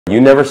You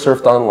never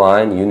surfed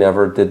online, you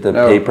never did the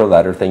No. paper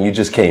letter thing, you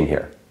just came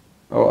here.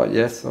 Oh,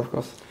 yes, of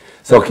course.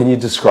 So can you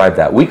describe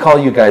that? We call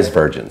you guys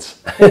virgins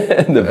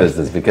in the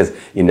business because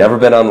you never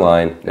been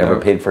online, never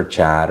paid for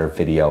chat or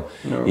video.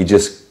 No. You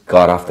just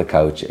got off the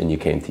couch and you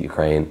came to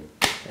Ukraine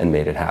and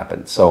made it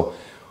happen. So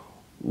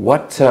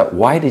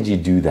why did you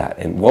do that?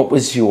 And what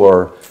was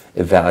your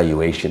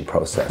evaluation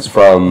process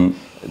from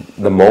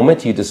the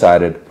moment you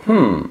decided,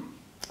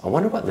 I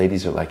wonder what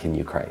ladies are like in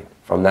Ukraine?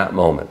 From that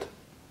moment,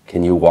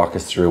 can you walk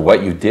us through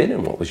what you did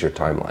and what was your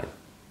timeline?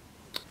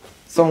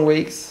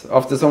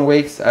 After some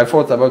weeks, I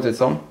thought about it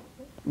some,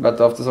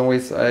 but after some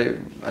weeks, I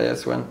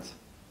just went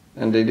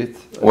and did it.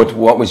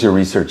 What was your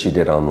research you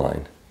did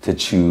online to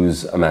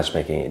choose a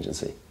matchmaking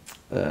agency?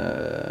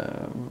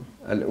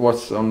 I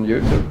watched on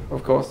YouTube,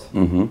 of course,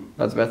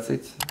 but that's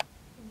it.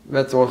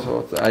 That's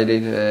also what I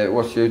did,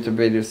 watch YouTube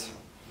videos.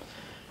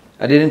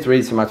 I didn't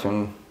read so much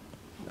on,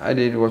 I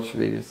did watch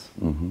videos,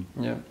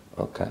 yeah.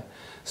 Okay.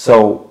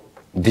 So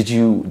did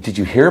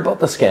you hear about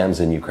the scams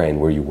in Ukraine?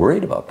 Were you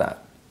worried about that?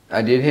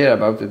 I did hear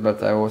about it,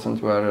 but I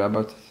wasn't worried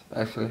about it,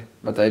 actually.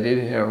 But I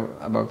did hear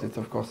about it,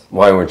 of course.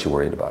 Why weren't you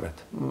worried about it?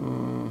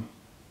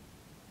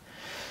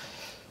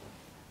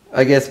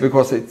 I guess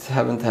because it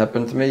haven't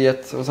happened to me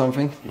yet or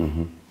something.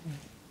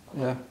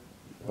 Yeah.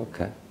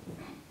 Okay.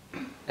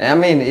 I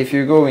mean, if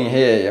you're going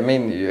here, I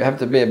mean, you have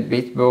to be a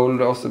bit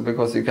bold also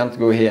because you can't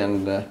go here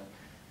and...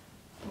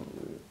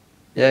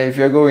 yeah, if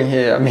you're going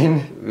here, I mean,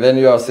 when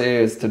you are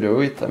serious to do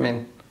it, I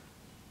mean,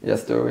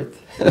 just do it.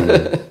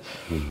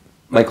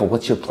 Michael,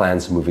 what's your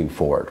plans moving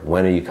forward?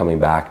 When are you coming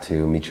back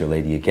to meet your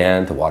lady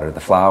again, to water the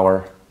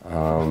flower?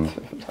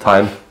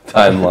 Timeline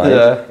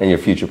and your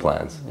future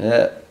plans?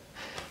 Yeah,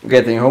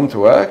 getting home to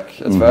work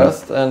at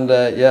first, and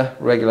yeah,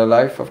 regular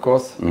life, of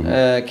course.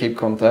 Keep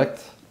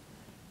contact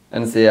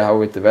and see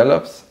how it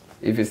develops,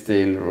 if it's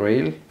still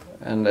real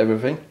and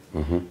everything.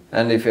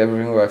 And if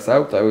everything works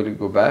out, I will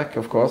go back,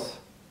 of course,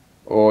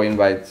 or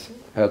invite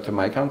her to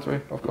my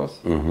country, of course.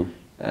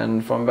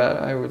 And from there,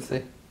 I will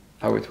see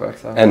how it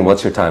works out. And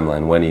what's your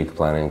timeline? When are you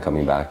planning on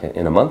coming back?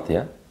 In a month,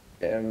 yeah?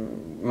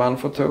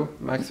 Month or two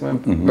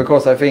maximum,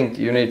 because I think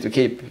you need to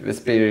keep the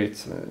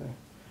spirit.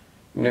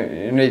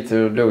 You need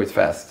to do it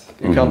fast.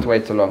 You can't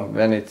wait too long.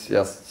 Then it's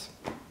just.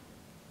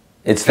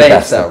 It's the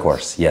best, of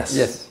course. Yes.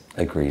 Yes.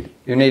 Agreed.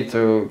 You need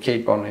to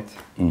keep on it.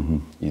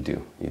 You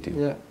do. You do.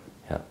 Yeah.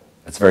 Yeah.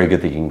 It's very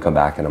good that you can come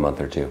back in a month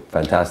or two.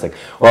 Fantastic.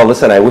 Well,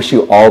 listen, I wish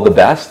you all the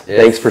best.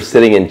 Yes. Thanks for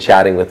sitting and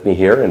chatting with me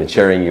here and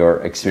sharing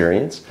your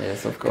experience.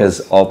 Yes, of course.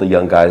 Because all the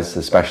young guys,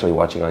 especially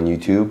watching on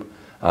YouTube,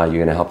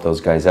 you're going to help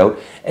those guys out.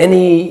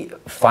 Any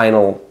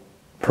final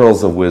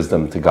pearls of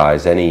wisdom to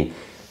guys? Any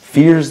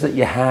fears that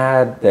you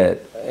had? That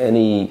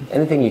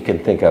anything you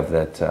can think of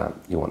that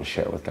you want to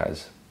share with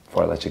guys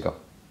before I let you go?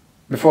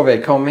 Before they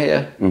come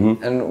here,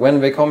 and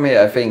when they come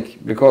here, I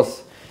think,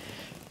 because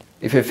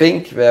if you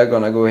think they are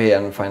gonna go here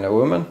and find a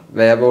woman,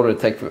 they have already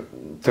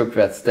took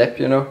that step,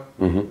 you know.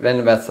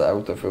 Then that's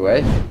out of the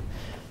way.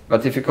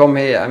 But if you come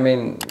here, I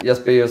mean,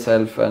 just be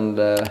yourself and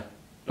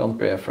don't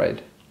be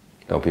afraid.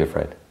 Don't be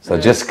afraid. So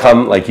just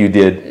come like you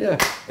did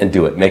and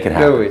do it. Make it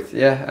happen. Do it,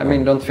 yeah. I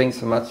mean, don't think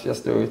so much,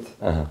 just do it.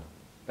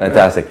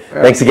 Fantastic.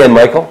 Thanks again,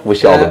 Michael.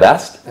 Wish you all the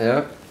best.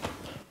 Yeah.